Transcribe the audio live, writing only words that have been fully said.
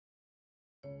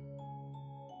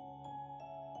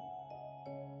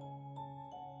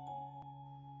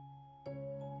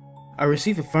I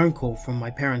received a phone call from my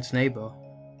parents' neighbor.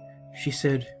 She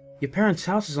said, "Your parents'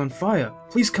 house is on fire.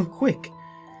 Please come quick."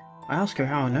 I asked her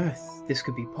how on earth this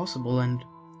could be possible, and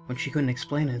when she couldn't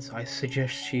explain it, I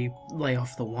suggest she lay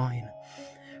off the wine.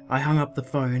 I hung up the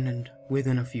phone, and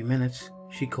within a few minutes,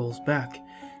 she calls back.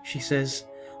 She says,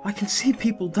 "I can see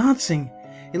people dancing.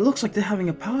 It looks like they're having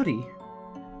a party."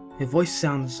 Her voice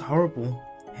sounds horrible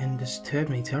and disturbed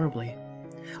me terribly.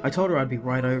 I told her I'd be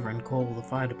right over and call the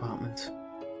fire department.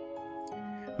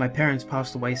 My parents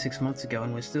passed away 6 months ago,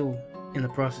 and we're still in the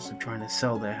process of trying to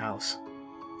sell their house.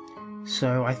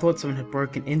 So I thought someone had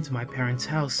broken into my parents'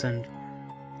 house and,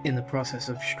 in the process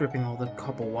of stripping all the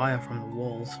copper wire from the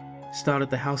walls,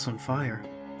 started the house on fire.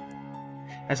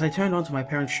 As I turned onto my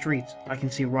parents' street, I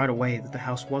can see right away that the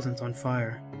house wasn't on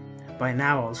fire. By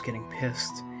now I was getting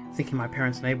pissed, thinking my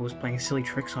parents' neighbor was playing silly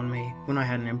tricks on me when I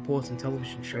had an important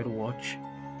television show to watch.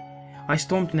 I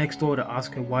stormed next door to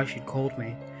ask her why she'd called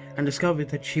me, and discovered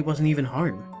that she wasn't even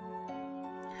home.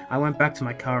 I went back to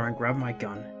my car and grabbed my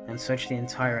gun and searched the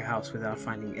entire house without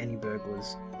finding any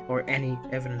burglars or any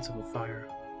evidence of a fire.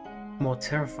 More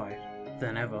terrified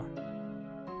than ever.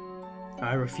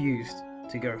 I refused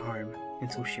to go home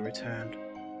until she returned.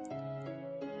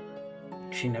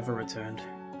 She never returned.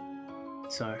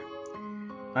 So,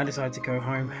 I decided to go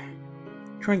home,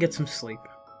 try and get some sleep.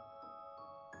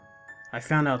 I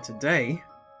found out today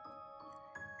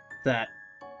that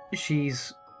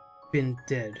she's been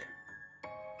dead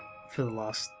for the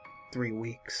last 3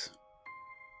 weeks.